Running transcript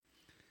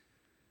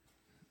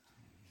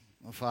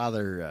Well,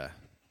 Father,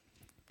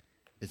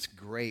 it's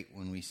great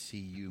when we see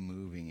you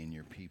moving in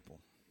your people.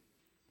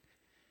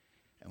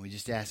 And we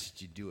just ask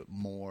that you do it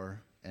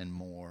more and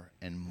more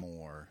and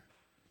more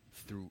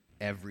through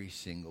every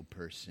single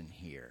person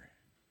here.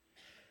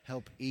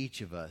 Help each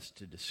of us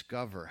to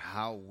discover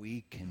how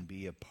we can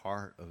be a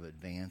part of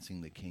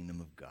advancing the kingdom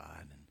of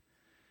God and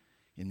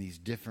in these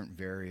different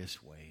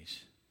various ways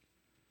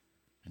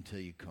until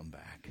you come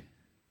back.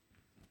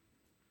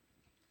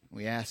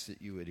 We ask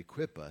that you would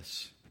equip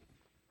us,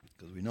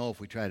 because we know if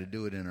we try to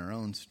do it in our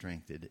own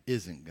strength, it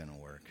isn't going to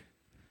work.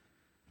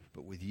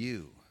 But with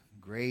you,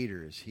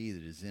 greater is he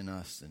that is in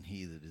us than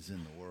he that is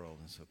in the world.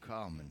 And so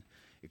come and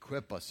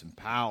equip us,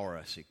 empower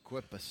us,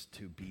 equip us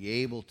to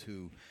be able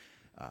to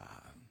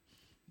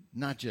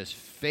not just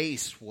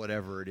face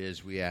whatever it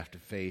is we have to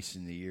face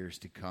in the years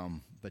to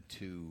come, but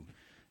to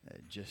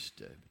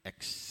just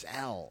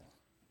excel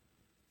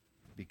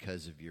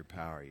because of your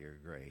power, your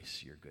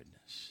grace, your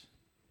goodness.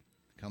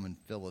 Come and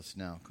fill us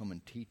now. Come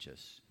and teach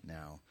us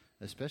now,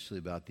 especially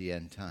about the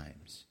end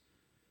times.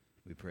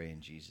 We pray in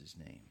Jesus'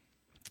 name.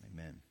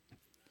 Amen.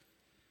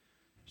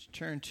 Let's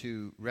turn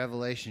to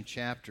Revelation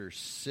chapter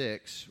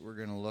 6. We're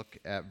going to look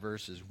at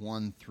verses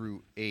 1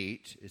 through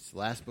 8. It's the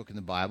last book in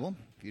the Bible.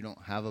 If you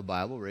don't have a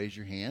Bible, raise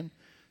your hand.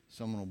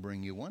 Someone will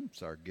bring you one.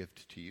 It's our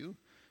gift to you.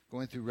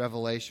 Going through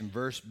Revelation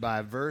verse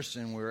by verse,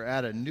 and we're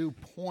at a new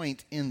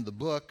point in the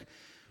book.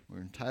 We're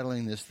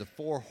entitling this The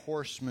Four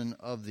Horsemen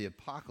of the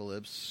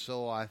Apocalypse,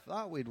 so I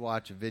thought we'd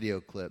watch a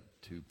video clip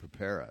to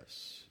prepare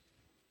us.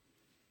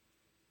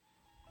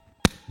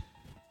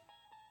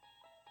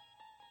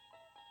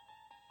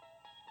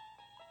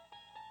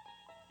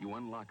 You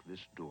unlock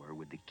this door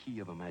with the key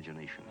of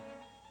imagination.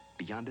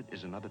 Beyond it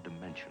is another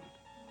dimension.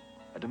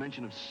 A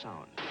dimension of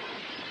sound.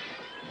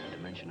 A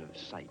dimension of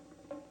sight.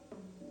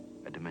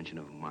 A dimension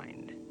of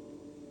mind.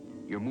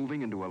 You're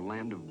moving into a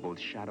land of both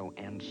shadow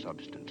and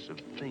substance, of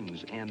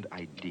things and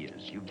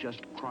ideas. You've just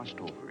crossed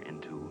over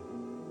into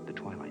the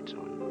Twilight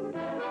Zone.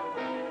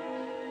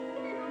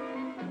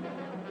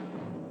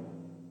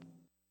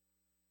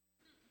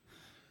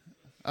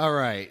 All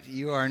right,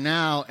 you are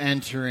now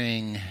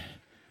entering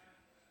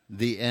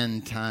the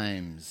end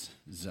times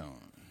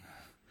zone.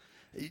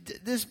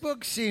 This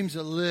book seems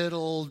a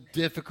little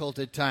difficult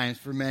at times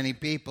for many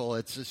people.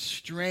 It's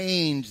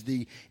strange,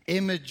 the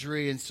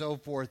imagery and so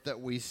forth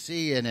that we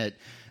see in it.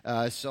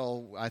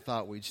 So I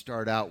thought we'd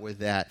start out with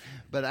that.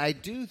 But I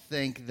do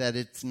think that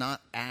it's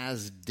not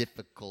as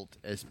difficult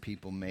as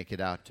people make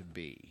it out to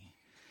be.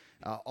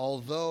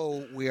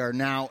 Although we are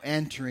now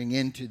entering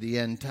into the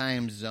end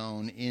time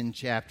zone in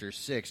chapter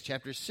 6.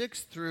 Chapter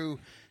 6 through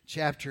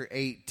chapter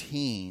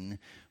 18,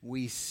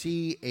 we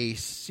see a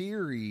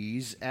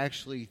series,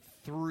 actually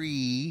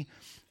 3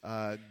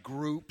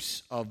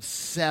 groups of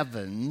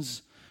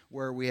sevens,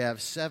 where we have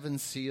 7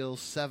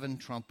 seals, 7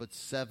 trumpets,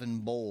 7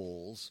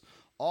 bowls,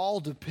 all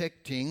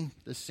depicting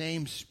the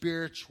same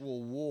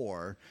spiritual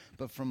war,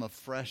 but from a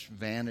fresh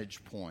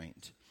vantage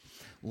point.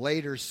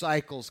 Later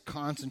cycles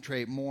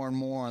concentrate more and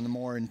more on the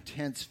more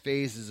intense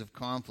phases of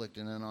conflict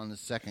and then on the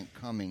second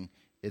coming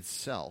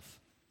itself.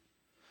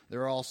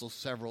 There are also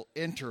several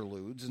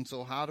interludes, and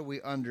so how do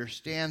we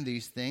understand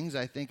these things?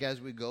 I think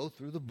as we go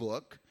through the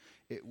book,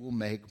 it will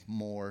make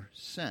more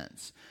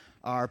sense.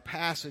 Our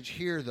passage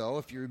here, though,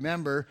 if you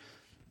remember,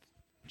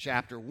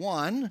 chapter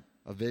 1,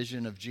 a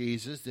vision of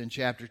Jesus, then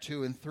chapter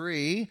 2 and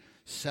 3,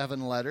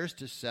 7 letters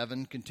to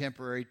 7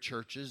 contemporary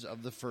churches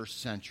of the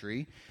first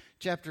century.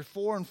 Chapter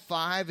 4 and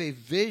 5, a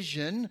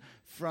vision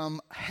from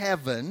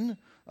heaven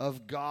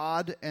of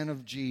God and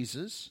of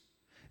Jesus.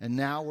 And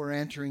now we're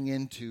entering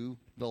into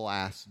the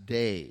last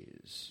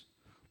days.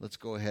 Let's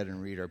go ahead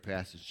and read our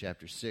passage,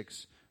 chapter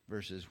 6,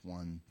 verses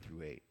 1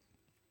 through 8.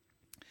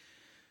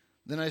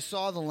 Then I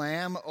saw the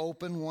Lamb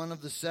open one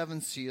of the 7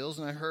 seals,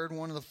 and I heard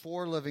one of the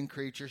 4 living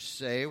creatures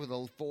say with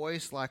a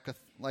voice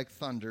like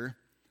thunder,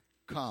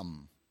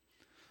 "Come."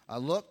 I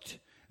looked,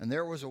 and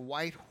there was a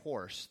white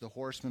horse. The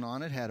horseman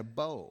on it had a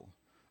bow.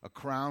 A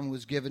crown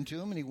was given to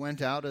him, and he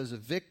went out as a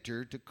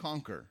victor to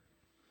conquer.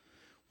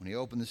 When he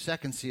opened the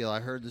 2nd seal,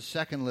 I heard the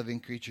 2nd living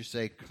creature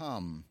say,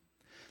 "Come."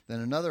 Then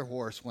another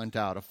horse went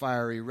out, a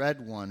fiery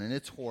red one, and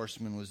its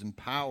horseman was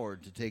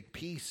empowered to take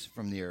peace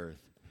from the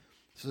earth,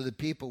 so that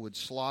people would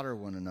slaughter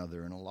one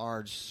another, and a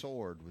large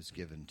sword was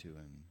given to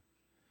him.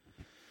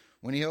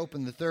 When he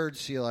opened the 3rd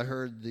seal, I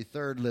heard the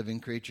 3rd living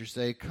creature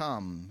say,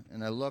 "Come."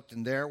 And I looked,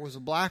 and there was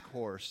a black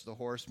horse. The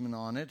horseman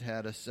on it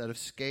had a set of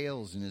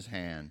scales in his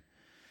hand.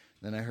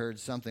 Then I heard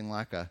something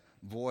like a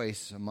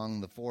voice among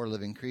the 4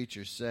 living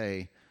creatures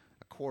say,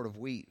 "A quart of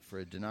wheat for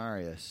a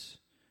denarius,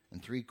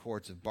 and 3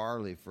 quarts of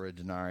barley for a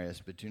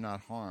denarius, but do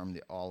not harm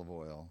the olive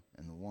oil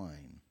and the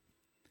wine."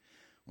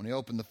 When he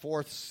opened the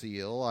 4th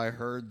seal, I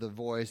heard the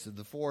voice of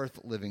the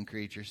 4th living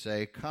creature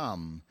say,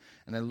 "Come."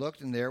 And I looked,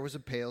 and there was a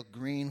pale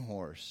green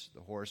horse.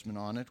 The horseman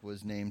on it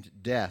was named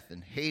Death,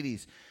 and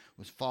Hades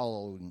was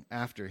following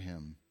after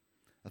him.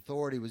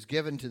 Authority was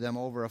given to them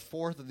over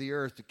 1/4 of the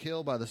earth to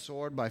kill by the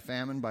sword, by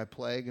famine, by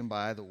plague, and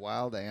by the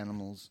wild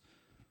animals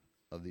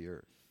of the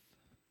earth.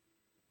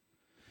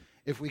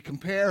 if we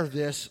compare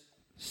this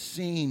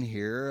scene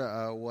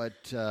here,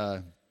 what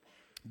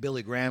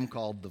Billy Graham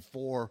called the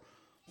 4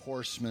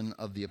 horsemen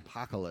of the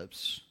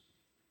apocalypse,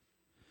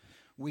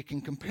 we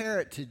can compare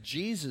it to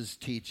Jesus'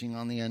 teaching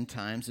on the end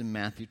times in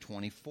Matthew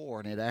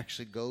 24, and it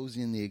actually goes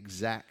in the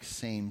exact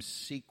same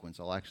sequence.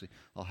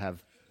 I'll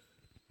have,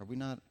 are we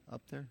not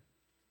up there?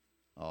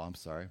 Oh, I'm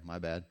sorry, my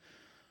bad.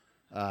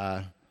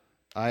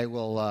 I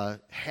will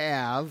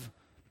have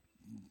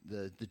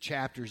the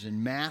chapters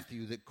in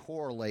Matthew that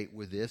correlate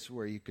with this,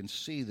 where you can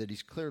see that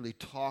he's clearly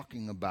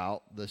talking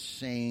about the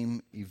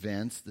same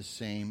events, the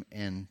same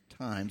end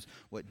times,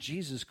 what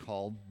Jesus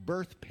called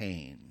birth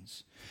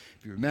pains.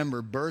 If you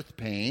remember, birth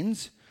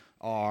pains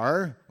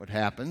are what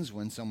happens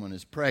when someone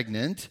is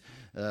pregnant.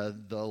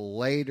 The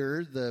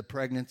later the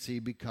pregnancy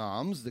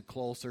becomes, the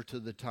closer to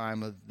the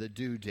time of the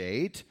due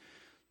date,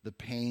 the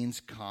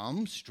pains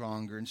come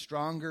stronger and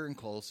stronger and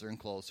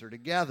closer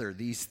together.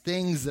 These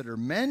things that are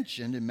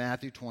mentioned in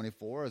Matthew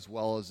 24, as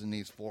well as in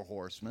these 4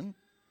 horsemen,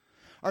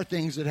 are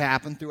things that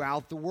happen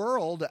throughout the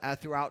world,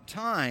 throughout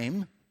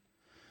time.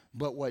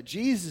 But what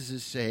Jesus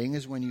is saying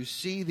is when you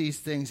see these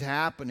things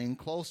happening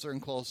closer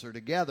and closer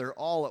together,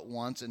 all at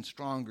once and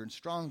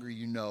stronger,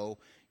 you know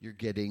you're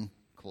getting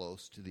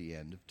close to the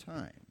end of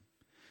time.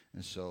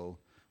 And so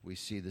we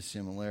see the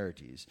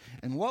similarities.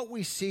 And what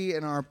we see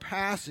in our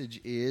passage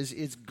is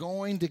it's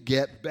going to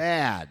get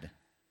bad.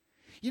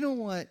 You know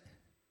what?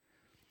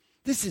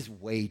 This is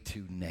way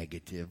too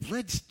negative.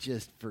 Let's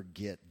just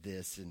forget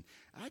this. And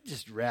I'd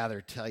just rather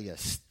tell you a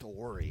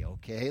story,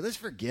 okay? Let's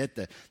forget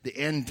the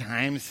end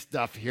time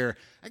stuff here.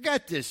 I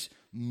got this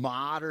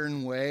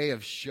modern way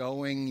of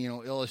showing,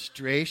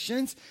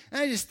 illustrations.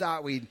 And I just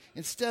thought we'd,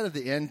 instead of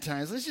the end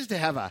times, let's just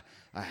have a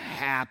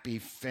happy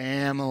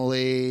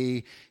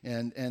family.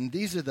 And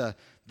these are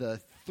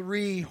the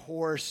 3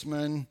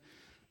 horsemen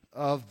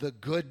of the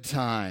good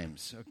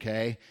times,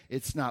 okay?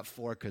 It's not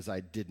 4 because I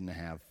didn't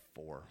have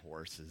 4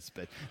 horses,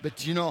 but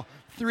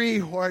 3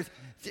 horses.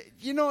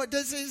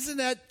 Isn't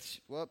that,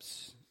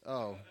 whoops,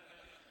 oh.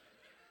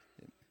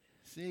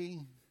 See?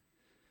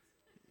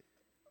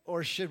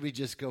 Or should we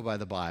just go by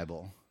the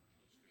Bible?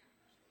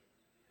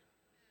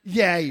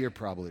 Yeah, you're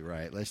probably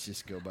right. Let's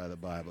just go by the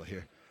Bible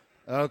here.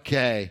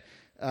 Okay,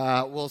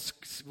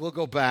 we'll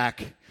go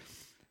back.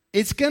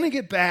 It's going to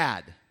get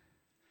bad.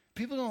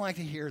 People don't like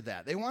to hear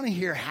that. They want to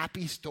hear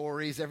happy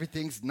stories.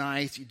 Everything's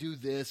nice. You do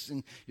this,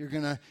 and you're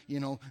going to,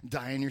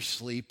 die in your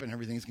sleep, and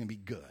everything's going to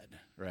be good,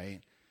 right?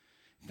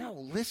 No,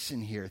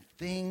 listen here.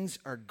 Things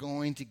are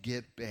going to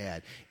get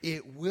bad.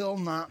 It will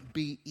not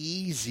be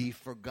easy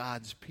for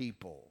God's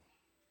people.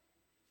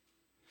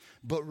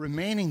 But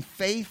remaining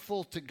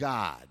faithful to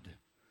God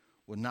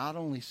will not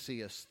only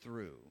see us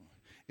through,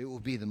 it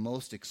will be the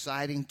most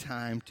exciting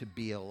time to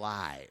be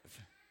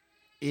alive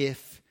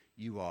if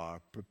you are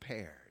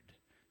prepared.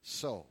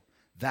 So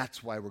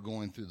that's why we're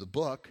going through the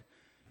book,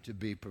 to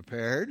be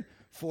prepared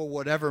for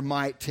whatever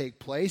might take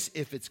place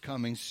if it's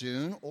coming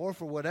soon, or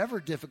for whatever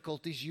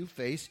difficulties you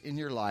face in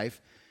your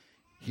life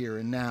here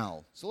and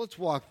now. So let's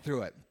walk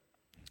through it.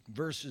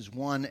 Verses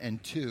 1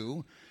 and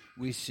 2,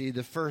 we see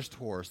the first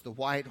horse, the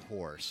white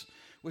horse,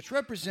 which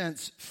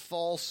represents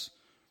false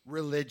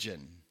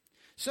religion.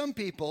 Some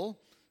people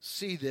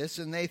see this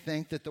and they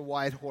think that the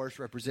white horse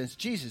represents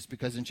Jesus,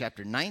 because in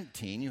chapter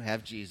 19 you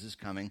have Jesus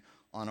coming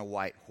on a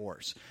white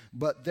horse.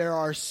 But there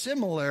are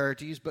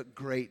similarities but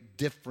great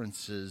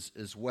differences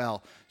as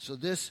well. So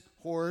this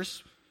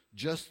horse,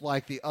 just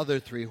like the other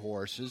 3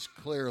 horses,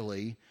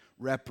 clearly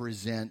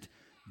represent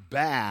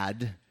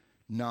bad,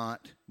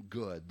 not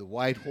good. The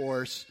white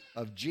horse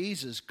of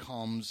Jesus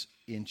comes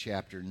in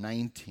chapter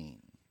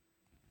 19.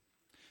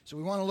 So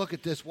we want to look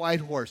at this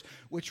white horse,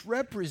 which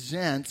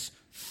represents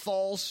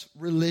false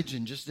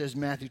religion, just as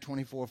Matthew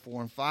 24,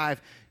 4 and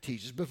 5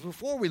 teaches. But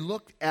before we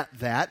look at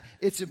that,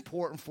 it's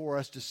important for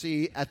us to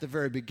see at the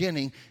very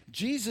beginning,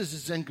 Jesus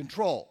is in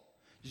control.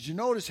 Did you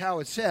notice how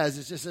it says?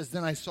 It just says,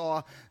 then I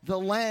saw the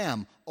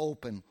Lamb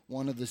open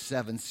one of the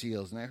 7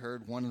 seals, and I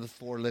heard one of the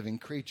 4 living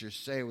creatures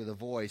say with a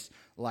voice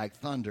like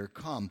thunder,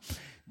 come.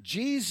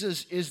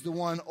 Jesus is the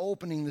one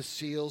opening the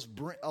seals,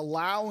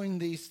 allowing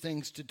these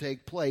things to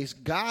take place.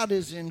 God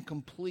is in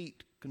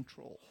complete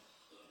control.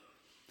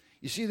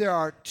 You see, there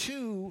are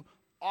 2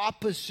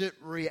 opposite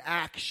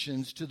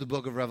reactions to the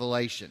book of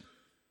Revelation.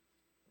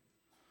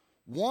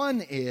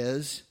 One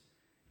is,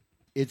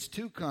 it's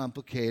too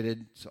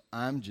complicated, so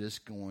I'm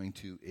just going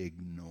to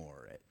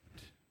ignore it.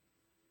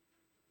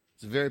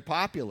 It's a very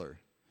popular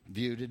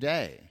view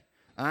today.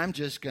 I'm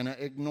just going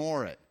to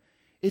ignore it.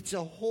 It's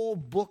a whole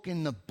book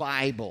in the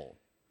Bible,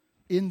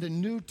 in the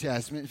New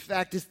Testament. In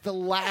fact, it's the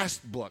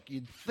last book.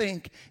 You'd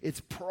think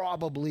it's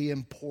probably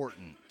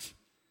important.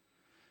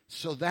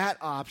 So that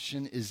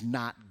option is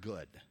not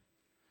good.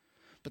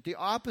 But the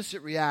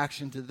opposite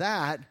reaction to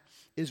that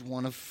is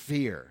one of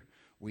fear.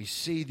 We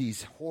see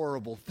these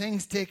horrible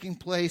things taking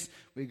place.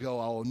 We go,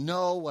 oh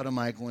no, what am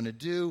I going to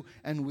do?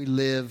 And we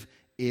live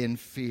in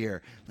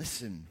fear.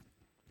 Listen,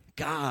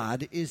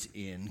 God is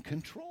in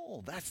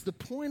control. That's the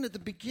point at the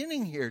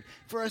beginning here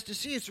for us to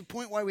see. It's the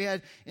point why we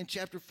had in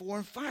chapter 4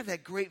 and 5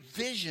 that great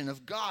vision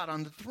of God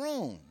on the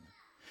throne.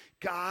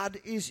 God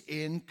is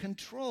in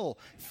control.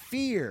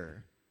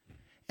 Fear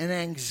and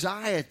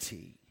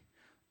anxiety,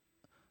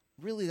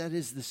 really that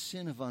is the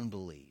sin of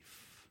unbelief.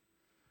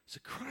 So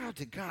cry out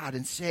to God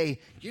and say,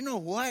 you know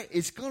what?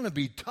 It's going to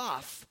be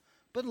tough,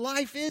 but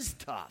life is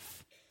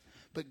tough.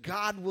 But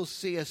God will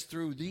see us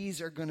through.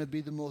 These are going to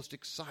be the most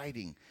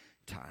exciting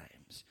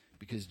times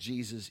because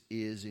Jesus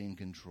is in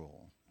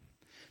control.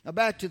 Now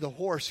back to the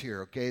horse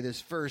here, okay?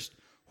 This first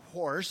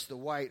horse, the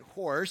white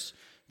horse.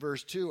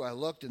 Verse 2, I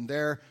looked, and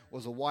there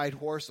was a white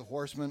horse. The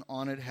horseman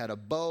on it had a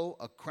bow.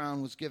 A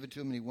crown was given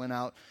to him, and he went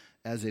out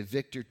as a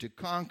victor to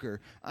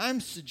conquer. I'm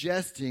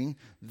suggesting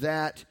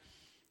that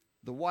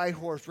the white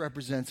horse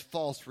represents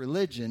false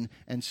religion,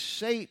 and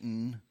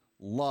Satan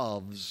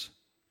loves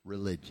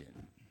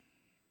religion.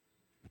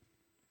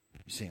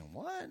 You're saying,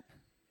 what?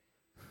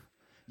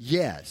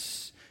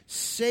 Yes,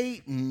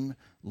 Satan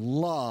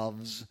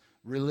loves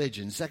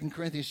religion. 2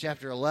 Corinthians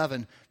chapter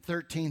 11,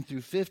 13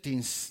 through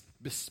 15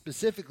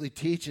 specifically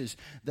teaches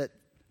that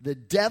the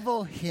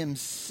devil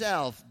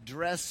himself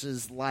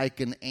dresses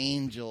like an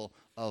angel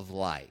of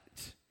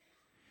light.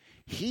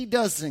 He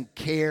doesn't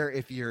care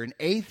if you're an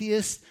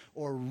atheist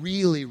or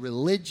really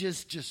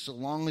religious, just so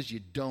long as you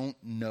don't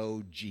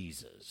know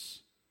Jesus.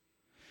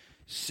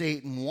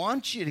 Satan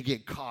wants you to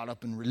get caught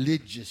up in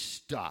religious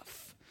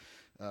stuff.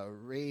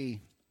 Ray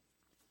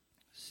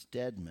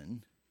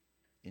Stedman,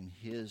 in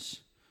his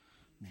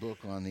book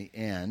On the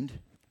End,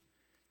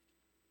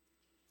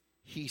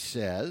 he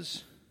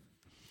says,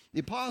 the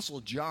Apostle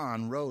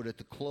John wrote at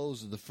the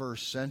close of the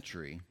first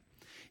century,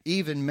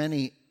 even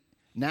many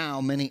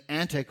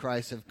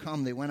antichrists have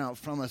come. They went out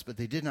from us, but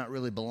they did not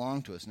really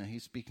belong to us. Now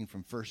he's speaking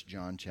from 1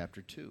 John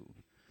chapter 2.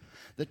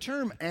 The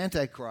term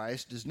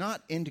antichrist does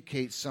not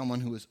indicate someone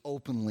who is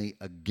openly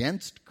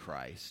against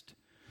Christ,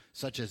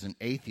 such as an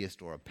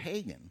atheist or a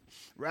pagan.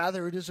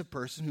 Rather, it is a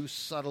person who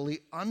subtly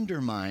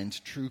undermines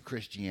true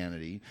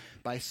Christianity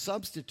by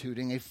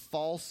substituting a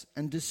false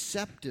and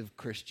deceptive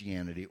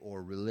Christianity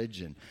or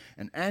religion.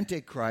 An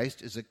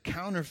antichrist is a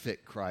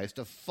counterfeit Christ,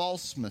 a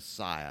false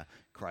Messiah.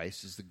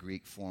 Christ is the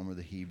Greek form of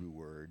the Hebrew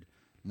word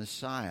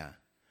Messiah.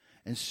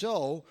 And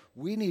so,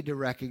 we need to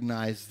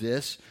recognize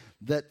this,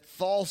 that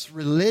false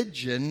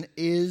religion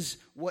is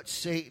what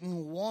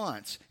Satan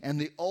wants. And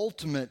the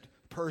ultimate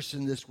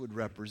person this would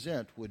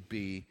represent would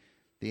be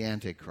the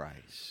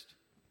Antichrist.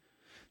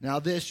 Now,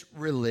 this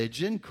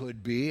religion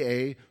could be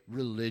a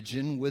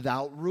religion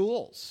without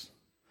rules,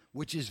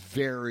 which is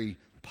very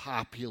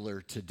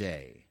popular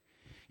today.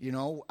 You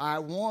know, I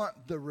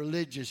want the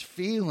religious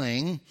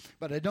feeling,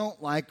 but I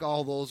don't like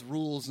all those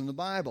rules in the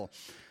Bible.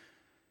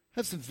 I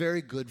have some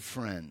very good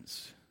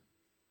friends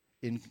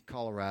in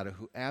Colorado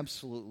who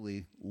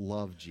absolutely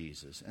love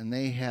Jesus. And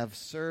they have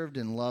served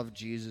and loved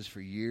Jesus for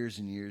years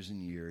and years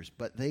and years.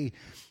 But they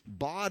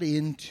bought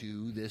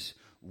into this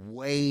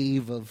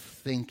wave of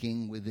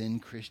thinking within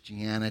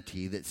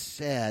Christianity that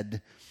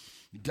said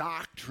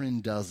doctrine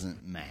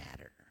doesn't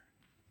matter.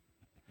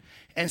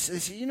 And so they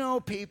say, you know,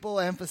 people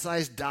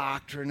emphasize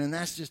doctrine, and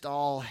that's just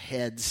all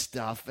head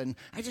stuff. And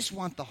I just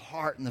want the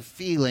heart and the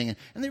feeling.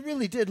 And they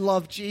really did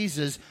love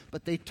Jesus,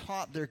 but they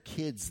taught their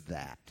kids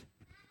that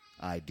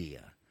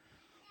idea.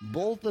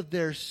 Both of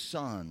their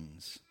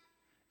sons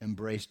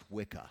embraced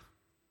Wicca.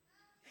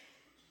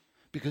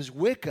 Because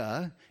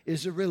Wicca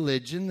is a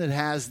religion that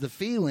has the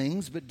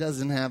feelings but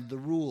doesn't have the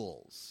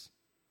rules.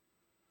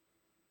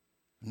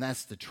 And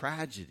that's the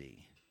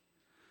tragedy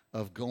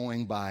of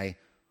going by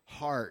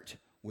heart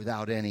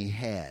without any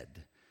head.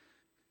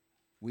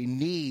 We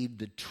need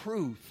the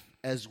truth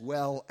as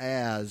well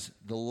as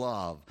the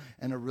love.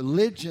 And a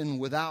religion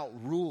without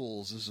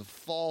rules is a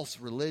false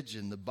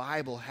religion. The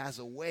Bible has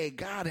a way.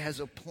 God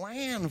has a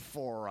plan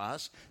for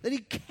us, that He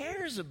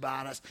cares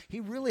about us.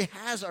 He really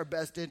has our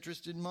best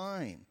interest in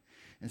mind.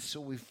 And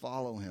so we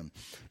follow Him.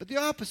 But the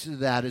opposite of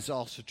that is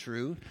also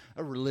true,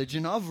 a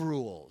religion of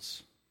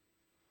rules.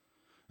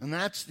 And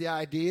that's the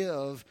idea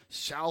of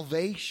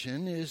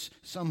salvation is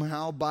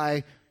somehow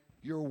by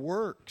your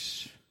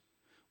works.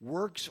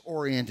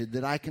 Works-oriented,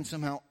 that I can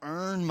somehow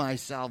earn my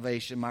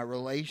salvation, my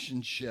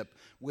relationship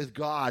with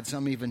God.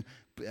 Some even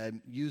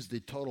use the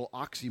total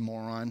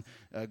oxymoron,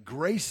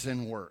 grace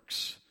and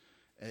works,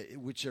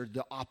 which are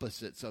the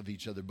opposites of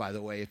each other, by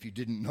the way, if you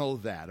didn't know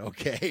that,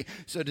 okay?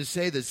 So to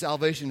say that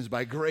salvation is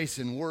by grace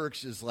and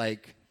works is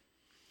like,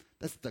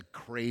 that's the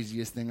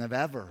craziest thing I've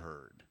ever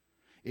heard.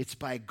 It's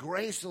by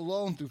grace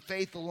alone, through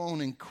faith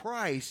alone in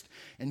Christ.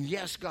 And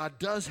yes, God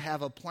does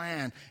have a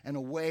plan and a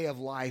way of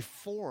life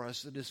for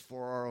us that is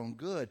for our own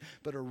good.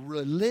 But a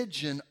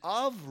religion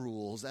of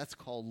rules, that's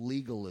called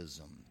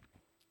legalism.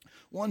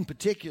 One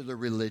particular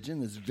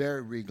religion that's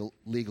very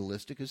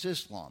legalistic is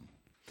Islam.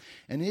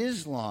 And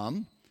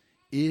Islam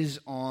is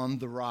on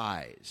the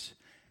rise.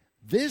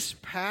 This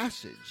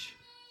passage,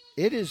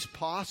 it is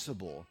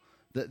possible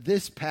that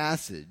this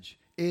passage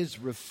is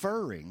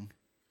referring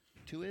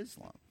to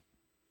Islam.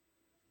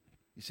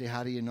 You say,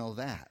 how do you know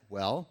that?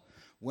 Well,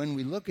 when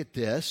we look at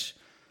this,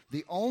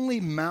 the only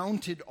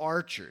mounted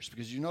archers,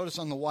 because you notice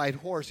on the white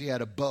horse he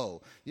had a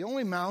bow, the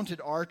only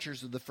mounted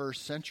archers of the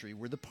first century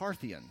were the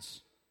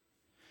Parthians.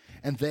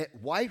 And the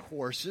white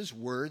horses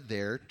were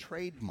their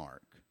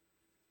trademark.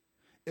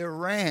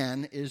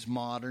 Iran is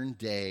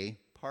modern-day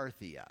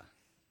Parthia.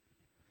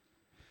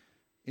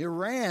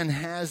 Iran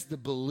has the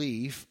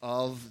belief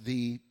of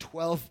the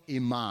 12th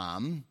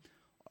Imam.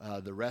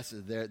 The rest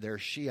of they're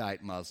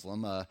Shiite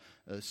Muslim.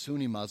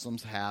 Sunni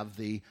Muslims have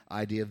the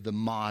idea of the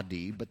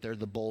Mahdi, but they're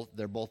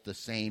both the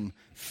same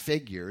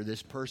figure.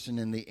 This person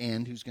in the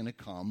end who's going to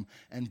come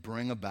and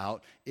bring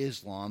about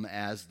Islam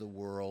as the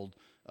world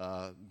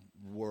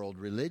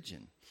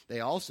religion. They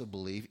also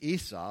believe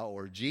Isa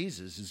or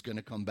Jesus is going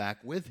to come back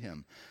with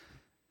him.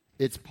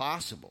 It's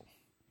possible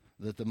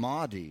that the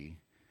Mahdi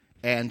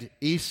and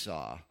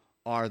Isa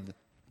are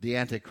the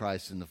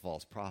Antichrist and the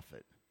false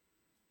prophet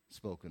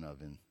spoken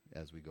of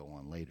as we go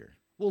on later.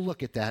 We'll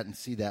look at that and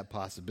see that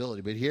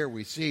possibility. But here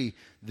we see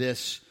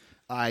this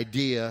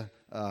idea,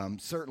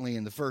 certainly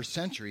in the first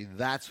century,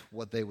 that's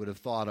what they would have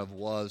thought of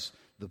was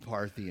the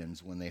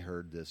Parthians when they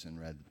heard this and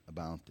read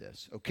about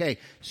this. Okay,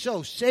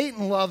 so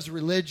Satan loves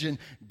religion.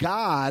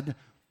 God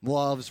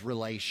loves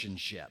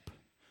relationship.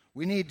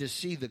 We need to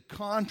see the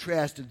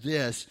contrast of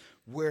this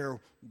where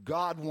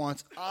God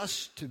wants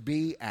us to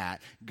be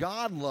at.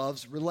 God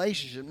loves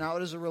relationship. Now,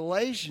 it is a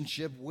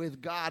relationship with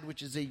God,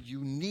 which is a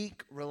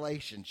unique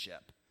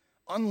relationship,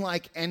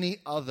 unlike any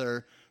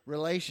other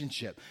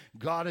relationship.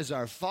 God is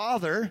our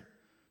Father,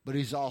 but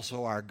He's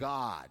also our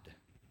God.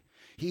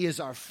 He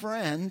is our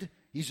friend.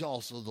 He's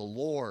also the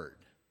Lord.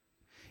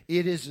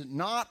 It is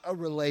not a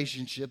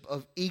relationship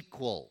of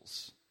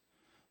equals,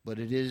 but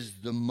it is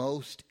the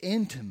most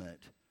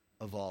intimate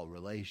of all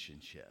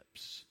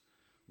relationships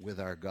with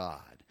our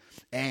God.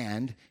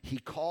 And He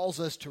calls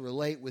us to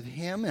relate with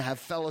Him and have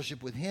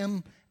fellowship with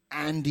Him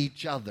and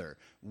each other.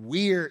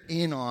 We're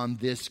in on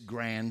this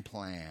grand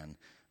plan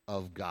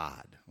of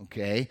God,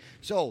 okay?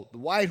 So the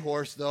white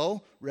horse,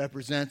 though,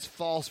 represents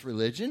false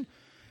religion.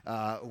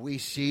 We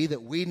see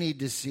that we need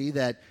to see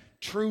that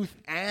truth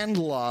and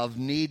love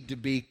need to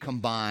be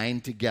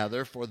combined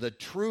together for the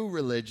true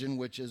religion,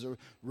 which is a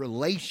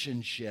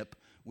relationship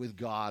with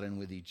God and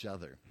with each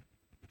other.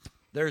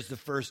 There's the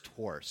first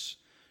horse.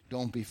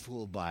 Don't be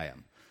fooled by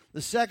him.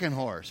 The second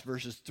horse,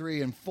 verses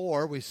 3 and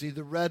 4, we see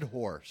the red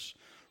horse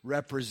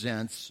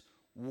represents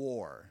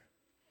war.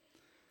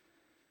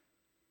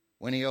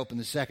 When he opened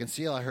the second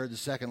seal, I heard the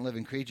second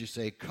living creature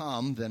say,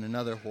 "Come." Then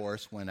another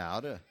horse went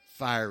out, a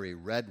fiery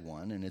red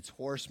one, and its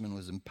horseman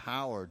was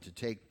empowered to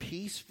take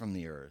peace from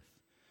the earth,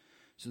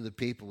 so the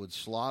people would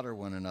slaughter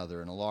one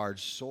another, and a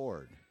large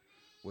sword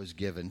was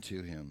given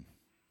to him.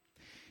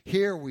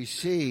 Here we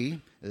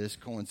see, this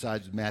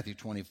coincides with Matthew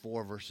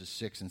 24, verses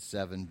 6 and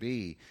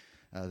 7b,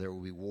 there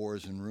will be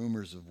wars and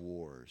rumors of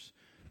wars.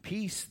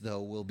 Peace,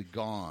 though, will be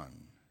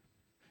gone.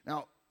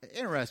 Now,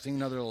 interesting,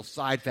 another little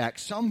side fact,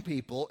 some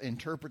people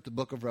interpret the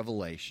book of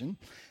Revelation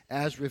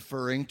as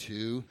referring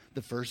to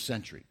the first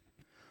century.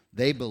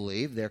 They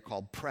believe, they're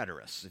called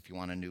preterists, if you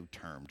want a new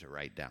term to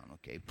write down,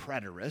 okay?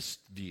 Preterist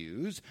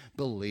views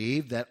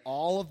believe that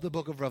all of the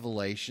book of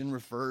Revelation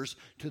refers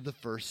to the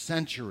first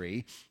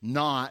century,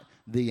 not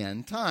the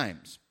end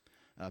times.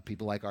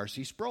 People like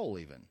R.C. Sproul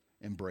even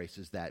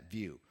embraces that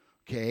view,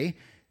 okay?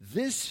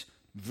 This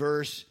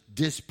verse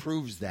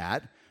disproves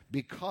that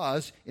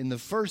because in the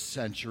first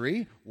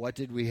century, what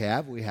did we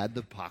have? We had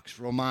the Pax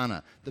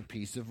Romana, the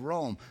peace of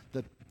Rome.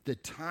 The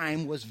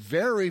time was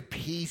very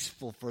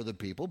peaceful for the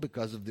people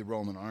because of the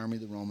Roman army,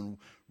 the Roman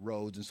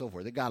roads, and so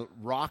forth. It got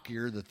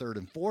rockier the 3rd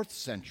and 4th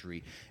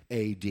century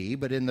A.D.,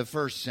 but in the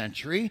first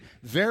century,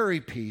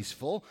 very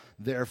peaceful.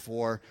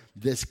 Therefore,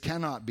 this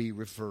cannot be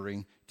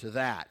referring to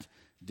that.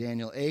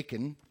 Daniel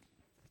Aiken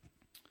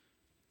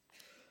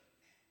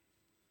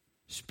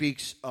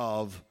speaks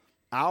of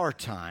our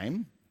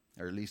time,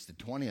 or at least the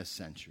 20th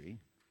century.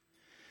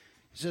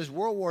 He says,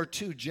 World War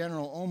II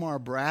General Omar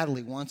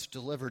Bradley once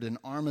delivered an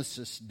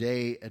Armistice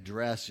Day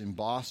address in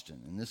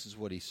Boston, and this is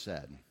what he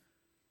said.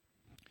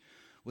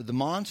 With the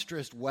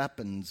monstrous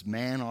weapons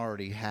man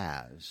already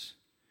has,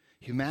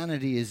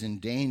 humanity is in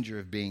danger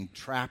of being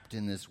trapped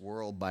in this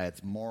world by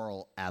its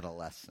moral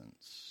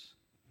adolescence.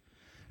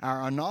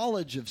 Our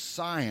knowledge of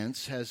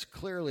science has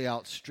clearly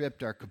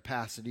outstripped our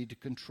capacity to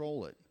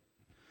control it.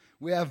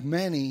 We have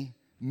many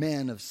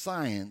men of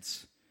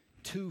science,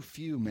 too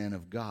few men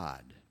of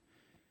God.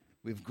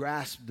 We've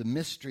grasped the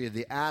mystery of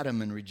the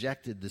atom and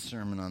rejected the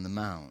Sermon on the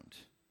Mount.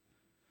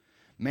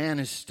 Man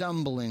is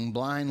stumbling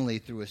blindly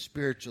through a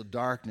spiritual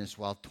darkness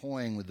while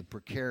toying with the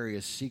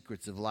precarious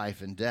secrets of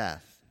life and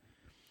death.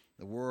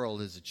 The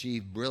world has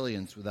achieved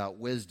brilliance without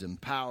wisdom,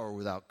 power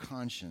without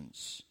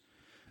conscience.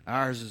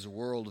 Ours is a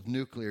world of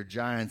nuclear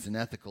giants and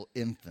ethical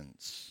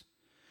infants.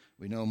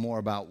 We know more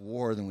about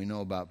war than we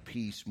know about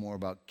peace, more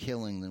about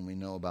killing than we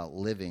know about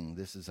living.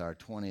 This is our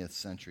 20th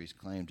century's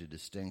claim to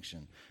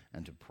distinction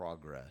and to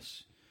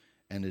progress.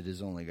 And it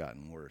has only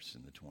gotten worse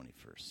in the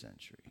 21st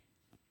century.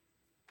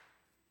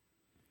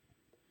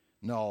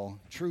 No,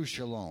 true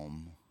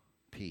shalom,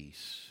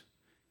 peace,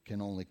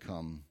 can only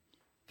come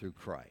through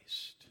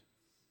Christ.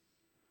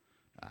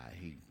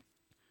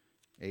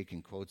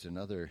 Aiken quotes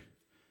another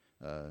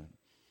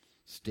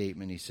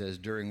statement. He says,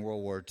 during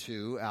World War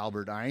II,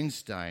 Albert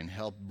Einstein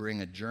helped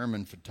bring a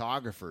German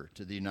photographer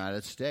to the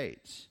United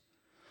States.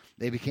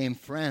 They became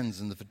friends,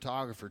 and the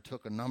photographer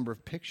took a number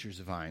of pictures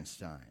of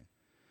Einstein.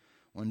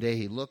 One day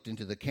he looked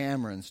into the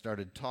camera and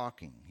started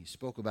talking. He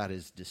spoke about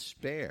his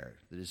despair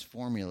that his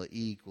formula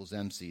E equals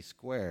MC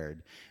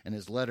squared and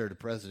his letter to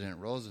President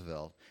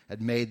Roosevelt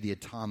had made the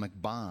atomic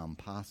bomb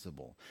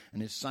possible,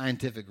 and his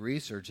scientific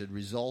research had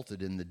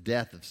resulted in the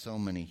death of so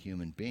many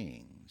human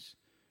beings.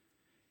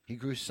 He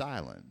grew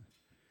silent.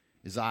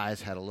 His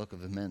eyes had a look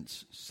of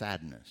immense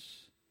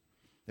sadness.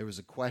 There was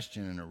a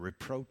question and a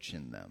reproach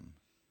in them.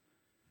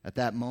 At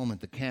that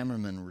moment, the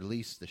cameraman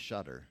released the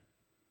shutter.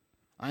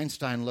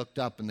 Einstein looked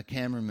up, and the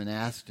cameraman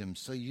asked him,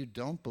 "So you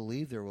don't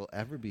believe there will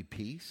ever be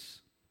peace?"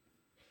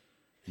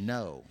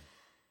 "No,"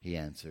 he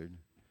answered.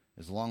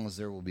 "As long as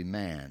there will be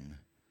man,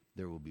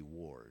 there will be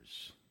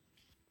wars."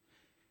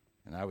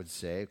 And I would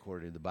say,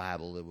 according to the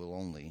Bible, it will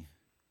only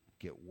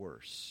get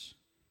worse.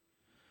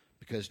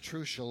 Because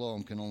true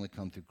shalom can only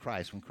come through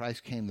Christ. When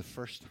Christ came the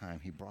first time,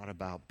 he brought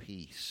about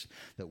peace,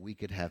 that we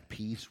could have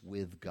peace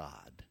with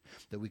God,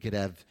 that we could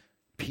have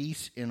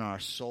peace in our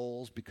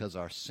souls because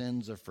our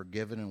sins are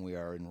forgiven and we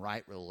are in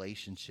right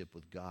relationship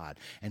with God.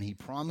 And he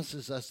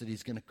promises us that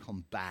he's going to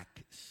come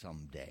back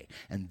someday.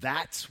 And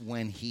that's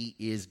when he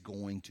is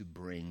going to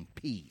bring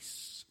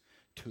peace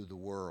to the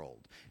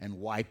world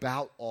and wipe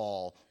out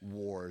all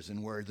wars,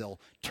 and where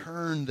they'll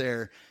turn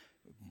their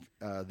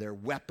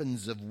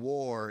weapons of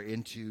war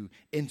into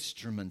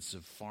instruments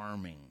of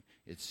farming,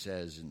 it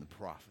says in the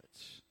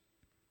prophets.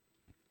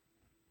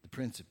 The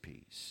Prince of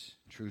Peace.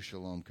 True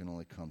shalom can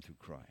only come through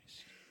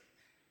Christ.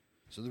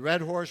 So the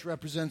red horse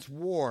represents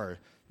war.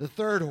 The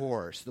third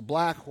horse, the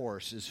black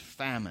horse, is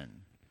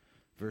famine.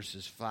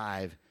 Verses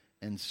 5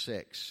 and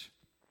 6.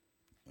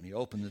 When he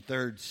opened the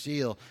third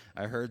seal,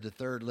 I heard the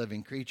third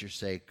living creature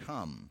say,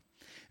 "Come."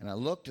 And I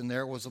looked, and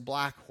there was a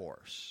black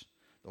horse.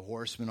 The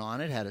horseman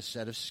on it had a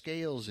set of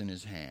scales in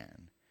his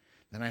hand.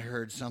 Then I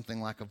heard something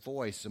like a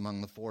voice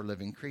among the four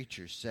living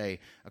creatures say,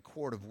 "A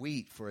quart of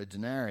wheat for a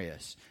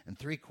denarius, and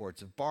 3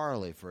 quarts of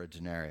barley for a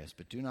denarius,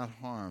 but do not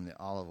harm the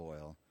olive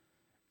oil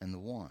and the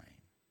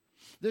wine."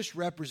 This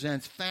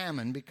represents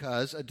famine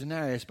because a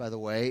denarius, by the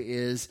way,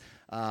 is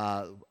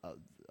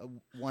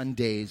 1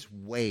 day's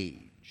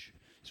wage.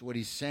 So what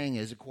he's saying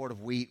is a quart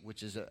of wheat,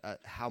 which is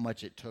how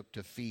much it took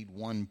to feed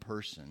one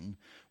person,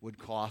 would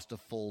cost a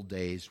full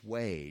day's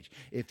wage.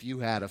 If you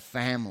had a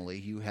family,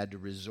 you had to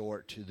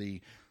resort to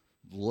the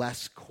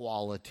less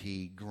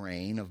quality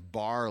grain of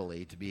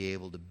barley to be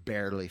able to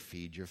barely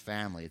feed your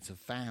family. It's a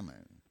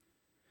famine.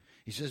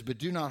 He says, "But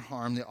do not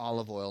harm the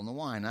olive oil and the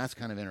wine." Now, that's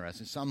kind of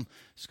interesting. Some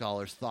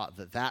scholars thought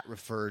that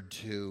referred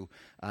to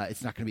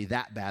it's not going to be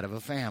that bad of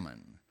a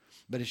famine.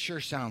 But it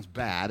sure sounds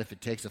bad if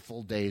it takes a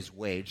full day's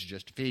wage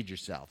just to feed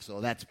yourself.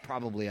 So that's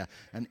probably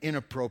an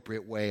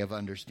inappropriate way of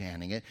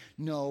understanding it.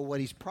 No,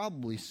 what he's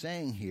probably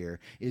saying here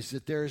is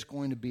that there is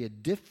going to be a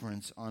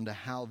difference on to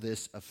how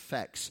this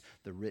affects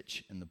the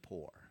rich and the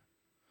poor.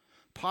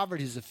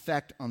 Poverty's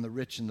effect on the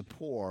rich and the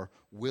poor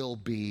will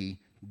be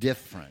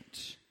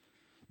different.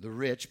 The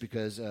rich,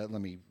 because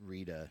let me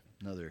read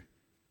another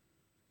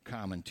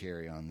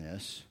commentary on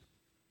this.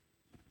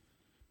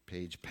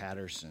 Paige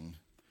Patterson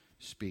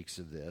speaks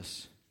of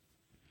this.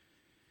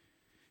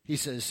 He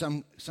says,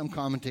 some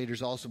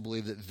commentators also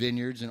believe that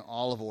vineyards and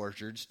olive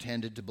orchards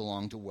tended to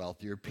belong to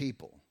wealthier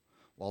people,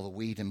 while the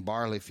wheat and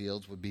barley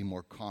fields would be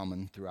more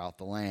common throughout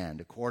the land.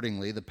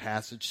 Accordingly, the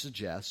passage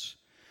suggests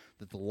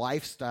that the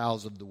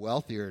lifestyles of the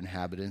wealthier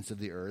inhabitants of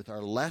the earth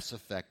are less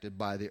affected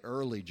by the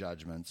early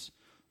judgments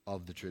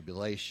of the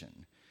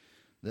tribulation.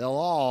 They'll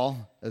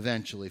all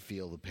eventually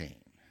feel the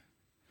pain.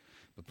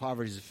 But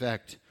poverty's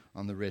effect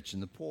on the rich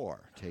and the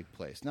poor take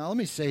place. Now, let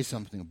me say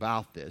something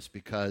about this,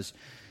 because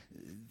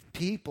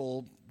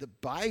the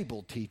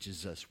Bible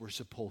teaches us we're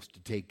supposed to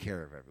take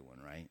care of everyone,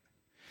 right?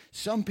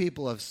 Some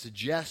people have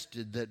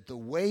suggested that the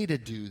way to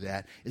do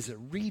that is a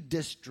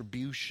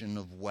redistribution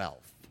of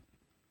wealth.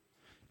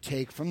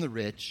 Take from the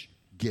rich,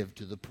 give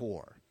to the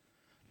poor.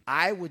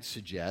 I would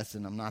suggest,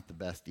 and I'm not the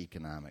best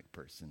economic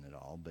person at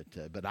all,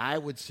 but I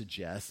would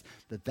suggest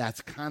that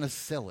that's kind of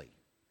silly.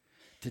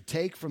 To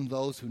take from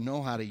those who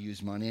know how to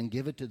use money and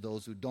give it to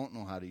those who don't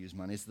know how to use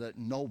money so that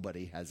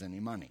nobody has any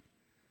money.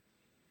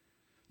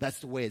 That's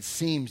the way it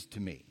seems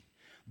to me.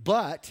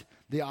 But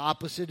the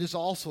opposite is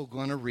also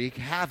going to wreak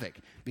havoc,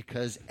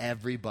 because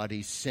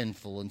everybody's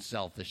sinful and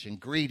selfish and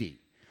greedy.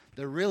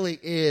 There really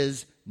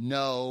is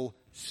no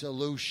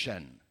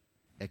solution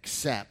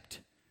except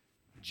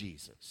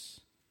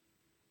Jesus.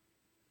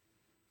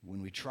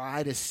 When we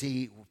try to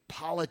see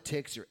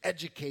politics or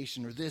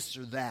education or this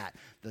or that,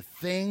 the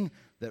thing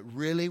that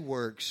really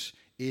works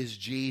is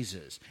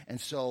Jesus. And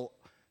so,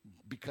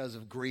 because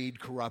of greed,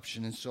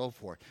 corruption, and so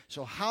forth.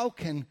 So how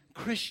can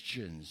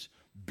Christians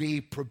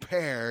be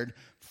prepared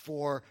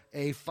for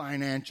a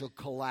financial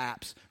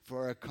collapse,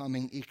 for a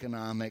coming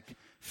economic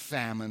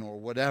famine or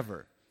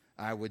whatever.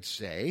 I would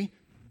say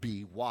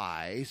be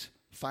wise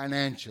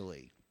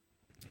financially.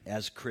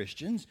 As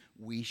Christians,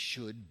 we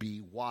should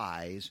be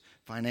wise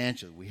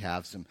financially. We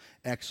have some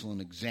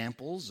excellent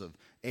examples of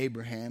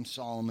Abraham,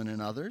 Solomon,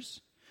 and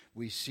others.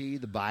 We see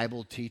the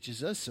Bible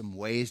teaches us some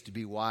ways to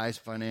be wise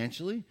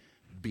financially.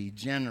 Be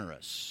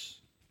generous.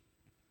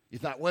 You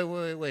thought, wait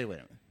a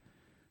minute.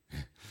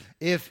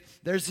 If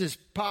there's this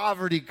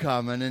poverty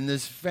coming and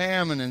this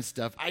famine and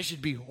stuff, I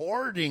should be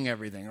hoarding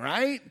everything,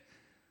 right?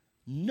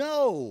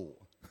 No.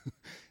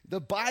 The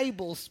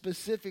Bible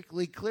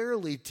specifically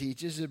clearly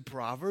teaches in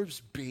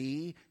Proverbs,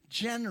 be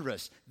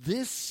generous.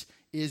 This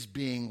is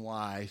being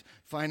wise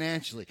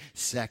financially.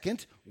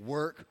 Second,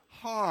 work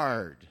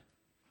hard.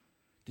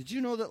 Did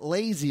you know that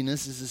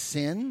laziness is a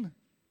sin?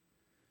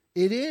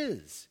 It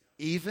is,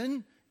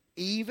 even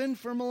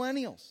for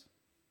millennials.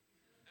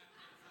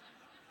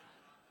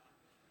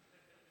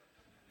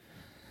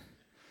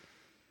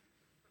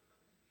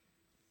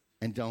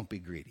 And don't be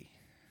greedy.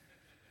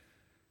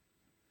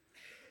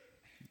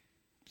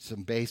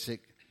 Some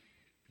basic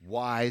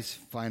wise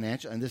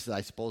financial, and this,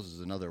 I suppose, is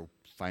another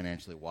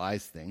financially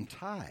wise thing,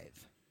 tithe.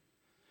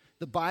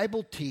 The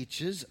Bible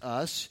teaches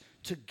us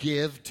to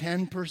give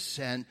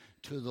 10%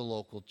 to the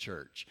local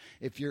church.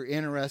 If you're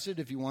interested,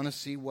 if you want to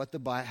see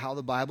how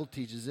the Bible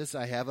teaches this,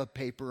 I have a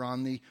paper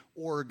on the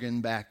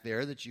organ back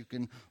there that you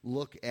can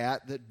look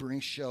at that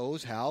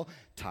shows how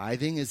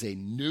tithing is a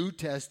New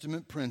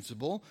Testament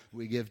principle.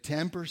 We give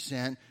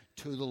 10%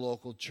 to the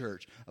local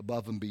church.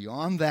 Above and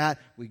beyond that,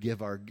 we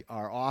give our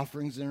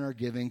offerings and our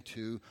giving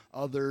to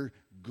other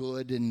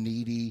good and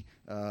needy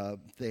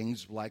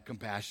things like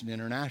Compassion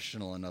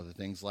International and other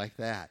things like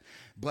that.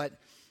 But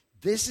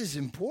this is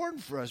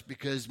important for us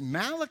because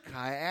Malachi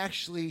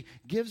actually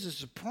gives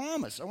us a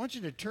promise. I want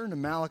you to turn to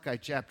Malachi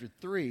chapter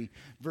 3,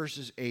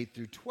 verses 8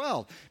 through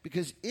 12.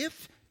 Because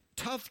if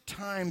tough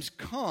times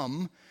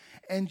come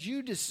and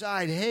you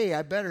decide, hey,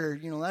 I better,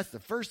 that's the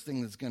first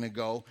thing that's going to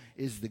go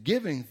is the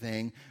giving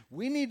thing,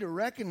 we need to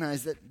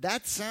recognize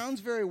that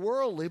sounds very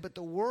worldly, but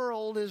the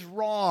world is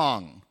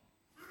wrong.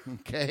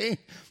 Okay?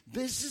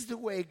 This is the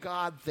way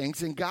God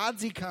thinks, and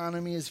God's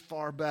economy is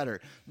far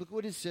better. Look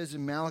what it says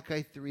in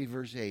Malachi 3,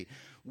 verse 8.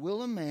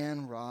 Will a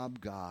man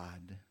rob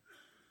God?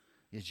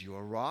 Yes, you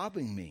are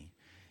robbing me.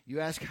 You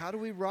ask, how do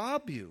we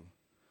rob you?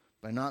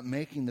 By not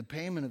making the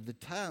payment of the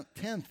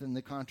tenth and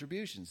the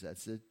contributions.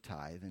 That's the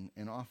tithe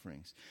and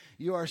offerings.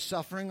 You are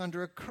suffering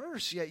under a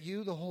curse, yet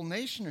you, the whole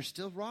nation, are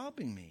still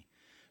robbing me.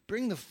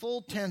 Bring the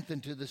full tenth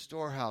into the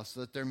storehouse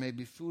so that there may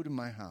be food in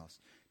my house.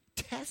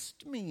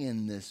 Test me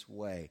in this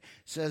way,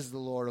 says the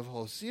Lord of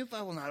hosts. See if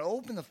I will not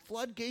open the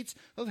floodgates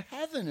of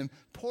heaven and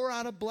pour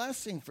out a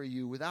blessing for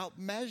you without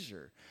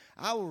measure.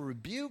 I will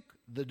rebuke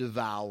the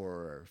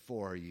devourer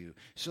for you,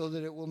 so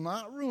that it will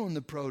not ruin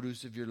the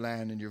produce of your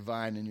land, and your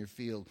vine and your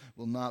field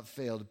will not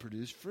fail to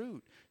produce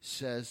fruit,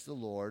 says the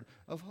Lord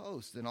of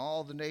hosts. And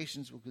all the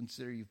nations will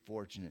consider you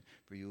fortunate,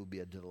 for you will be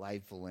a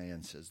delightful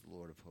land, says the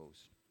Lord of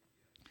hosts.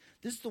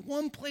 This is the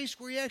one place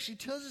where he actually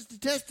tells us to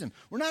test him.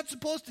 We're not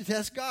supposed to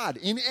test God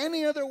in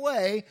any other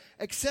way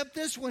except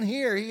this one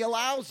here. He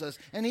allows us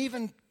and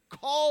even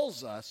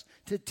calls us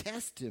to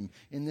test him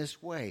in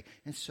this way.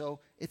 And so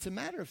it's a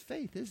matter of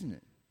faith, isn't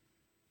it?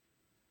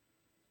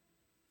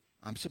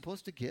 I'm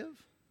supposed to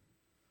give.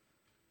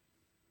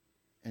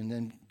 And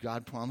then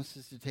God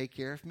promises to take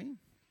care of me.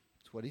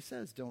 That's what he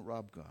says. Don't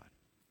rob God.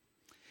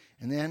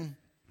 And then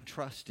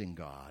trusting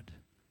God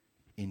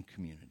in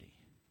community.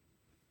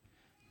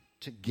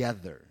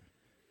 Together.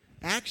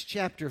 Acts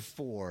chapter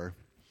 4,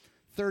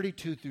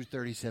 32 through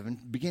 37,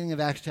 beginning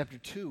of Acts chapter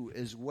 2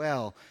 as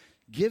well,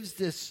 gives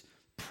this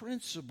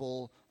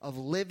principle of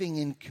living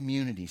in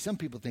community. Some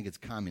people think it's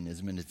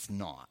communism, and it's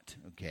not,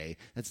 okay?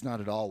 That's not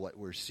at all what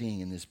we're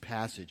seeing in this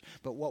passage.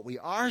 But what we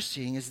are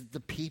seeing is that the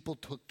people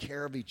took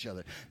care of each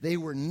other. They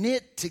were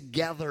knit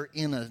together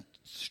in a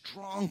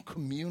strong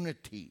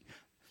community.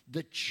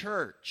 The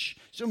church.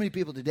 So many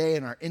people today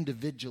in our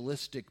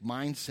individualistic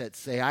mindset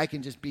say, I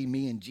can just be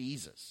me and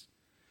Jesus.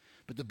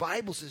 But the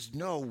Bible says,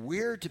 no,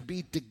 we're to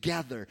be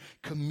together,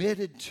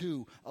 committed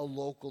to a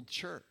local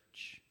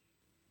church.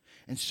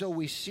 And so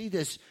we see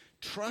this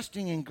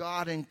trusting in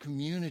God and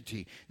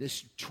community,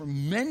 this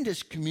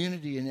tremendous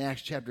community in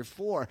Acts chapter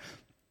 4,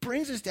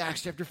 brings us to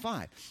Acts chapter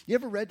 5. You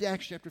ever read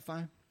Acts chapter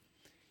 5?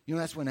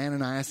 That's when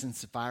Ananias and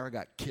Sapphira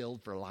got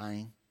killed for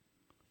lying.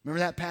 Remember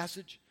that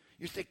passage?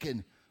 You're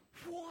thinking,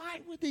 why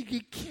would they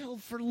get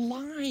killed for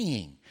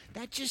lying?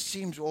 That just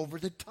seems over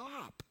the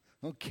top,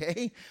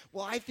 okay?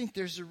 Well, I think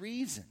there's a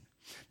reason.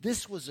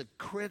 This was a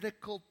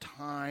critical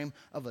time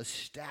of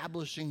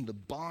establishing the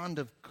bond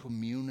of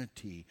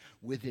community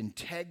with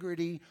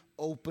integrity,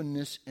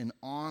 openness, and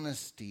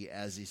honesty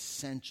as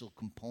essential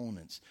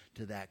components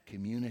to that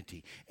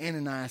community.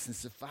 Ananias and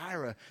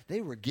Sapphira,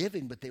 they were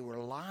giving, but they were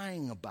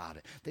lying about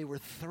it. They were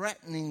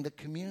threatening the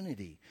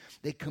community.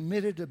 They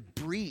committed a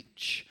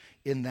breach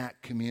in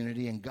that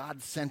community, and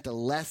God sent a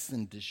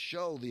lesson to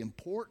show the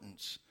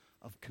importance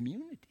of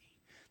community.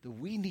 That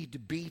we need to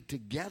be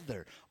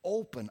together,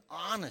 open,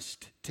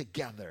 honest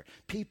together,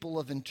 people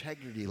of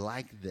integrity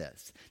like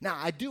this. Now,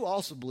 I do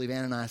also believe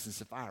Ananias and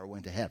Sapphira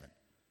went to heaven.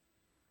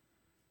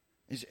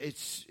 It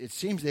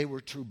seems they were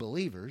true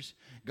believers.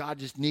 God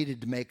just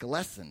needed to make a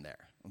lesson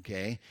there,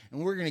 okay?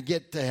 And we're going to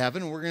get to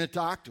heaven, and we're going to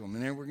talk to him.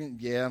 And then we're going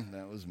to, yeah,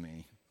 that was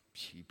me.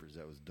 Jeepers,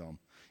 that was dumb.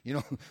 You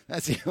know,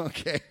 that's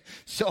okay.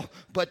 So,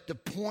 but the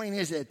point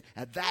is that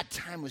at that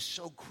time was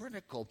so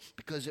critical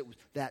because it was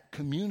that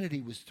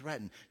community was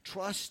threatened.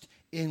 Trust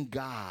in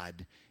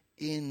God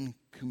in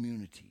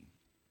community.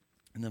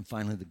 And then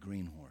finally, the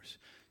green horse.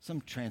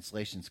 Some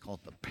translations call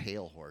it the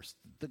pale horse.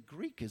 The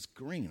Greek is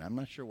green. I'm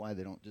not sure why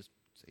they don't just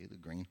say the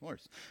green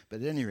horse.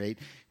 But at any rate,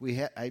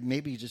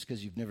 maybe just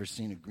because you've never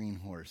seen a green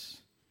horse.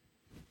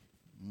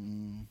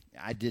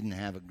 I didn't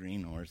have a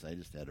green horse. I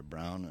just had a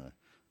brown, a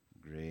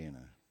gray, and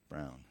a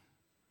brown.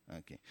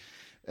 Okay.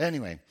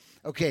 Anyway,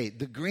 okay,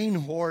 the green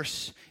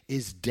horse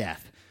is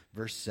death.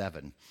 Verse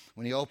 7.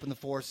 When he opened the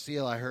fourth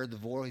seal, I heard the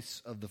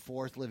voice of the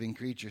fourth living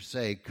creature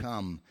say,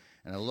 "Come."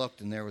 And I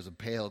looked, and there was a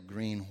pale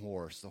green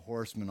horse. The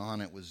horseman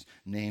on it was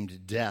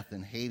named Death,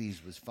 and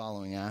Hades was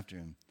following after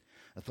him.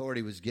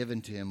 Authority was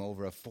given to him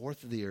over a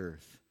fourth of the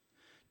earth,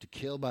 to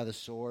kill by the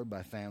sword,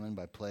 by famine,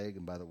 by plague,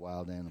 and by the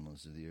wild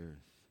animals of the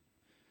earth.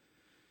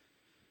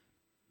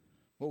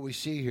 What we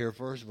see here,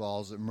 first of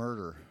all, is that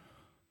murder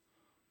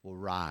will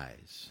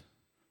rise,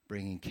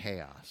 bringing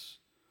chaos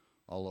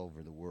all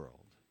over the world.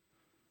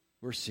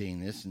 We're seeing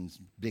this in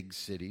big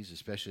cities,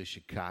 especially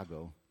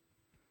Chicago,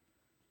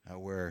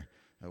 where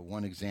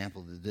one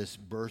example of this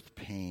birth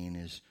pain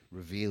is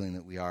revealing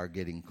that we are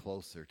getting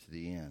closer to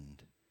the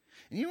end.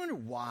 And you wonder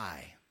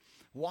why.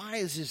 Why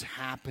is this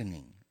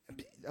happening?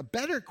 A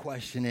better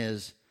question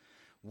is,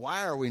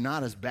 why are we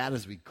not as bad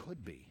as we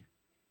could be?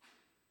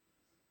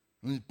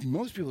 I mean,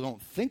 most people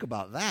don't think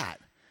about that.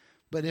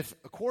 But if,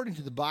 according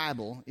to the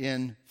Bible,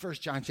 in 1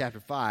 John chapter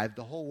 5,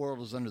 the whole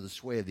world is under the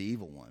sway of the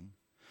evil one.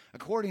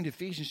 According to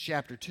Ephesians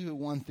chapter 2,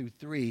 1 through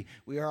 3,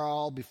 we are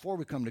all, before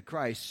we come to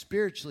Christ,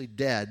 spiritually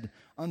dead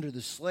under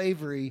the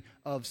slavery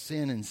of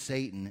sin and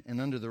Satan and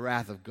under the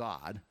wrath of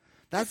God.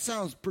 That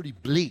sounds pretty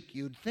bleak.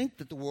 You'd think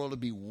that the world would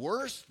be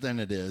worse than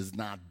it is,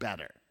 not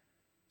better.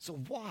 So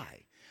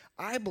why?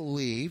 I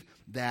believe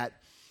that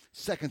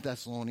 2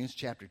 Thessalonians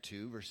chapter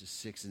 2, verses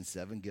 6 and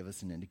 7 give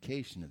us an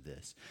indication of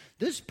this.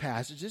 This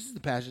is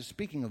the passage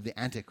speaking of the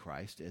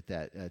Antichrist at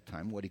that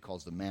time, what he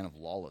calls the man of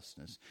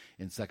lawlessness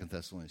in 2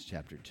 Thessalonians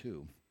chapter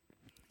 2.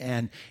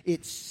 And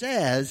it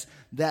says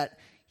that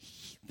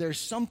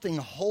there's something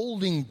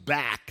holding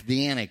back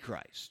the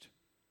Antichrist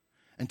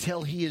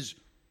until he is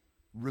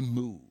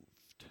removed.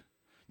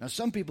 Now,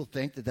 some people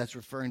think that that's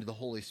referring to the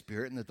Holy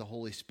Spirit and that the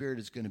Holy Spirit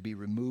is going to be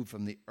removed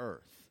from the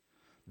earth.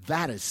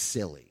 That is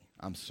silly.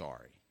 I'm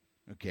sorry.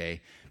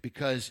 Okay,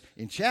 because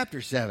in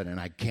chapter 7, and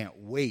I can't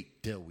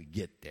wait till we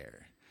get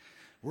there,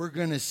 we're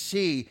going to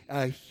see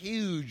a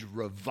huge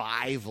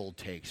revival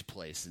takes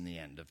place in the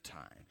end of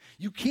time.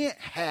 You can't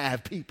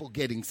have people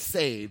getting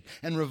saved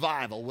and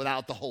revival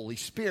without the Holy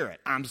Spirit.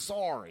 I'm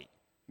sorry.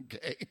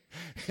 Okay,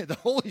 the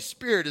Holy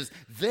Spirit is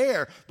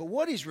there, but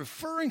what he's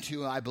referring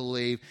to, I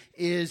believe,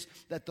 is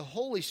that the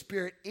Holy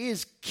Spirit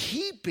is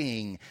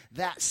keeping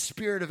that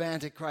spirit of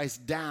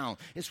Antichrist down.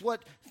 It's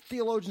what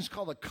theologians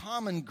call the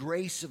common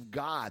grace of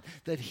God,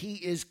 that he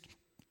is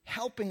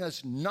helping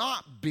us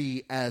not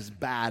be as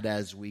bad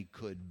as we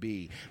could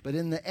be. But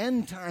in the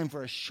end time,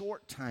 for a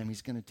short time,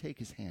 he's going to take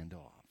his hand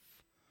off.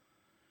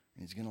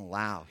 And he's going to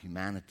allow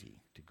humanity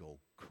to go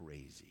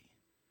crazy.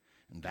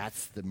 And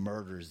that's the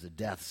murders, the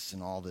deaths,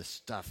 and all this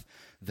stuff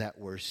that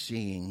we're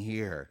seeing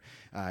here.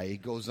 He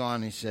goes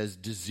on, he says,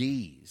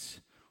 disease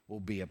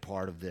will be a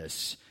part of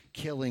this,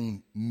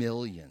 killing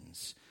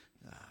millions.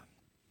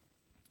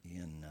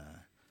 In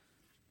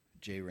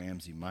J.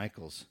 Ramsey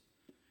Michael's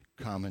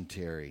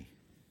commentary,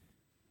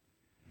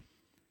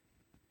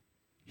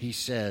 he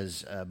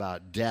says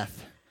about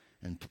death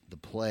and the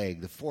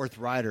plague. The fourth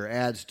writer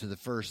adds to the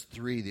first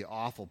three the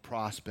awful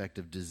prospect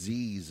of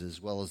disease,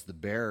 as well as the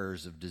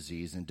bearers of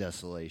disease and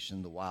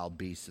desolation, the wild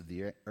beasts of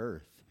the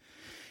earth.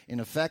 In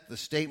effect, the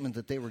statement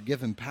that they were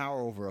given power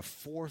over a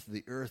fourth of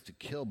the earth to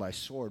kill by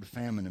sword,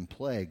 famine, and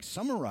plague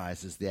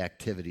summarizes the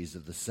activities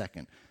of the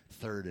second,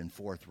 third, and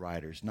fourth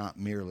writers, not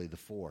merely the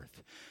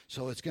fourth.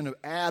 So it's going to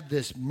add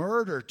this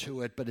murder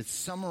to it, but it's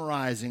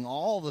summarizing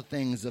all the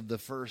things of the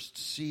first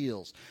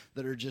seals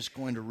that are just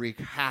going to wreak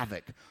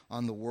havoc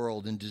on the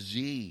world, and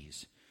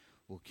disease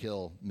will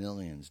kill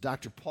millions.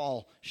 Dr.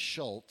 Paul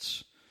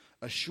Schultz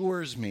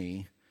assures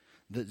me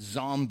that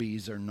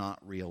zombies are not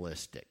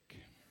realistic.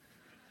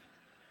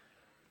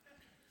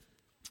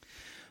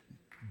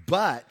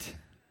 But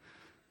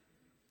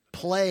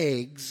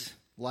plagues,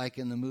 like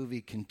in the movie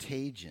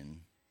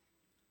Contagion,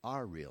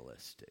 are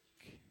realistic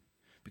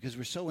because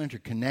we're so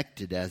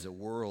interconnected as a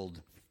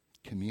world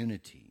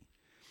community.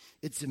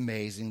 It's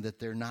amazing that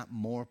they're not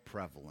more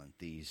prevalent,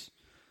 these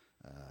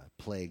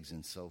plagues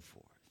and so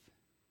forth.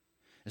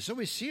 And so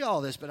we see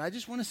all this, but I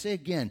just want to say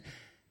again,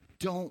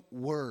 don't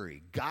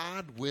worry.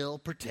 God will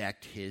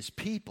protect his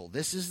people.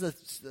 This is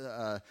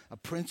a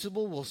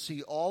principle we'll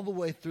see all the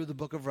way through the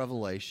book of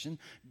Revelation.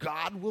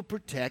 God will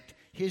protect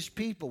his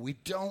people. We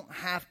don't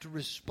have to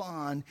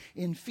respond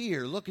in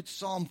fear. Look at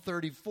Psalm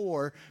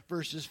 34,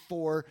 verses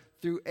 4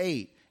 through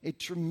 8. A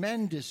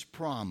tremendous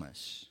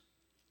promise.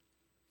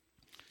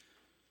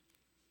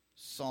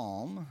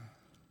 Psalm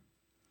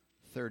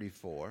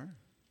 34,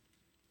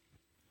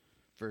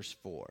 verse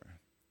 4.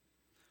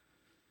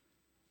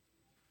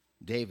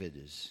 David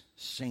is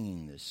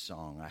singing this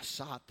song. I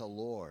sought the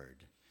Lord,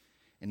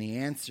 and he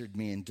answered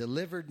me and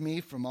delivered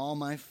me from all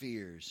my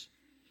fears.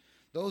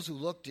 Those who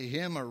look to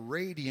him are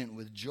radiant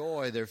with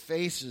joy. Their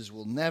faces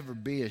will never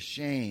be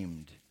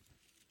ashamed.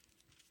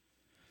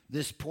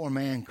 This poor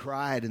man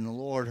cried, and the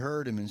Lord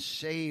heard him and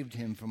saved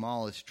him from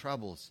all his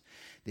troubles.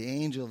 The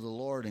angel of the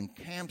Lord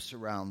encamps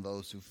around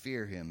those who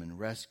fear him and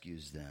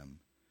rescues them.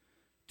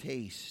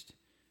 Taste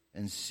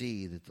and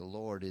see that the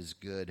Lord is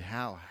good.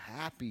 How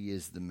happy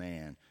is the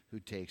man who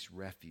takes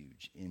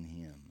refuge in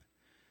him.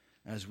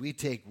 As we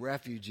take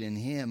refuge in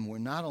him,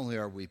 not only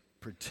are we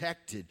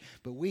protected,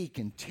 but we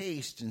can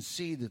taste and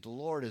see that the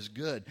Lord is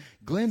good.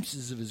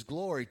 Glimpses of his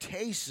glory,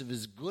 tastes of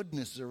his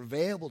goodness are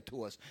available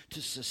to us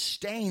to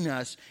sustain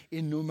us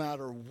in no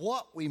matter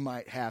what we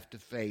might have to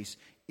face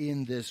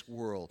in this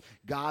world.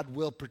 God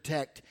will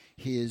protect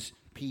his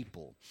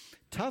people.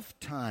 Tough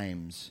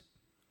times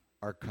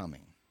are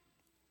coming.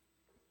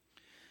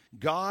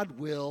 God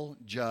will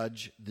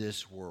judge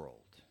this world.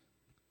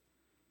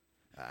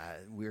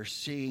 We're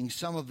seeing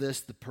some of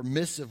this, the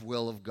permissive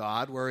will of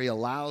God, where he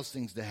allows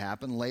things to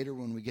happen. Later,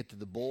 when we get to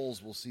the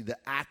bowls, we'll see the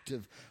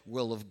active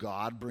will of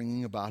God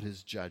bringing about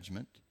his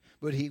judgment.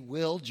 But he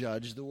will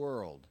judge the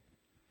world.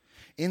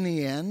 In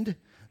the end,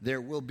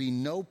 there will be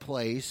no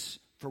place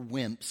for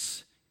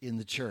wimps in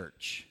the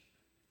church.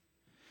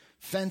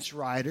 Fence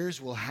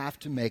riders will have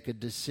to make a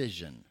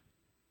decision.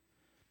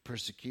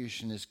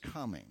 Persecution is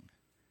coming.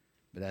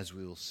 But as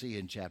we will see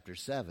in chapter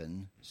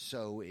 7,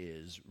 so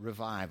is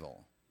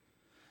revival.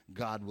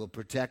 God will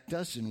protect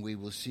us, and we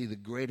will see the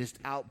greatest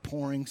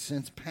outpouring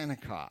since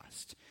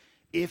Pentecost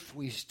if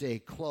we stay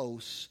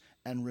close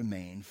and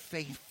remain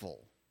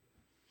faithful.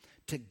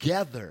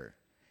 Together,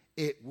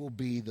 it will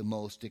be the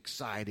most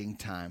exciting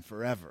time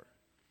forever.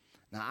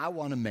 Now, I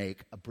want to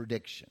make a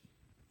prediction.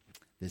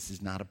 This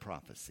is not a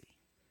prophecy,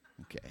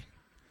 okay?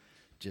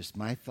 Just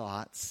my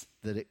thoughts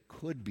that it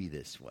could be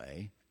this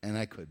way, and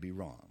I could be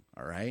wrong,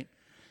 all right?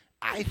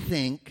 I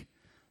think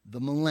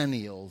the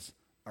millennials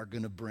are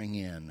going to bring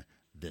in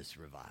this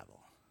revival.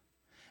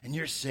 And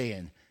you're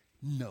saying,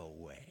 no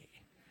way.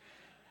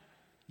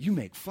 You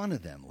make fun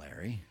of them,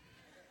 Larry.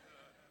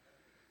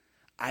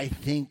 I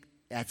think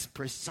that's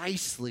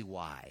precisely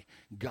why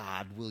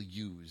God will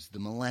use the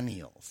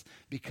millennials,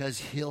 because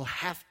he'll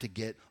have to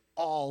get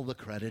all the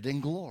credit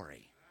and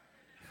glory.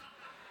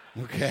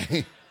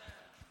 Okay?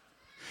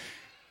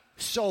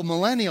 So,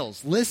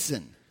 millennials,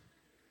 listen.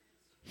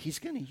 He's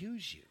going to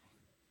use you.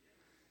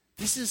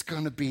 This is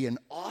going to be an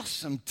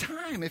awesome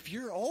time if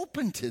you're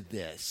open to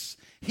this.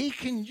 He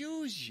can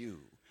use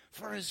you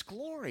for his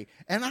glory,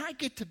 and I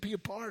get to be a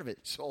part of it.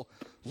 So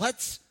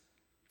let's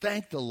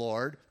thank the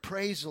Lord,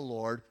 praise the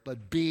Lord,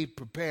 but be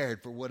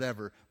prepared for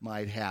whatever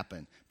might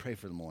happen. Pray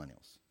for the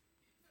millennials.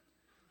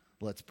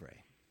 Let's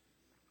pray.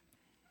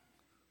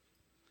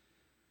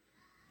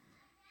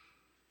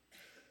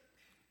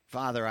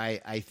 Father,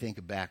 I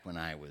think back when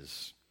I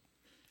was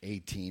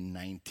 18,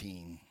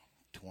 19,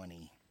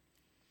 20.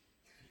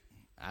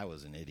 I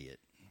was an idiot.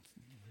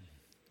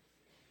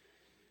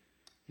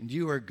 And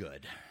you are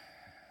good.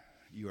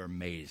 You are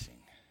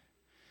amazing.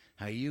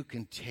 How you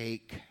can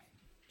take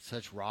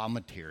such raw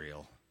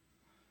material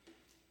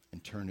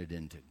and turn it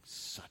into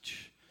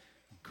such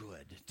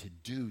good, to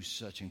do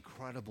such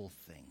incredible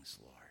things,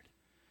 Lord.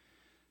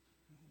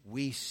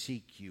 We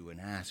seek you and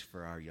ask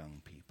for our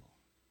young people.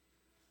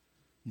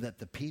 That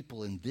the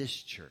people in this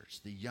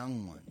church, the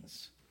young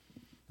ones,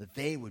 that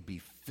they would be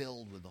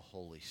filled with the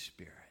Holy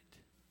Spirit.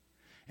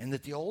 And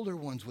that the older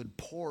ones would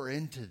pour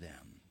into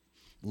them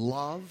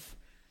love,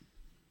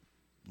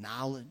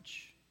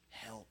 knowledge,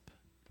 help,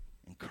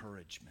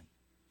 encouragement.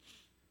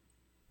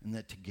 And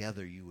that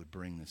together you would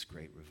bring this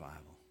great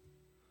revival.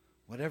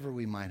 Whatever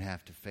we might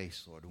have to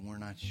face, Lord, and we're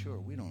not sure.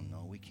 We don't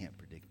know. We can't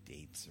predict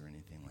dates or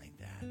anything like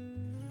that.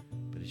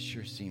 But it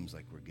sure seems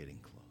like we're getting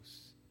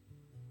close.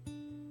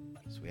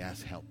 So we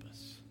ask, help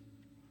us.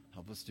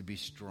 Help us to be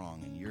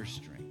strong in your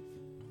strength.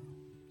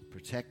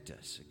 Protect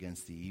us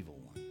against the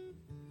evil one.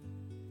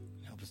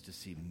 Help us to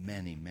see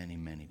many, many,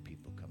 many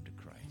people come to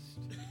Christ.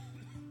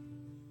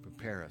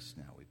 Prepare us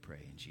now, we pray,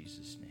 in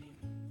Jesus' name.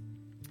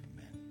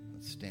 Amen.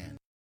 Let's stand.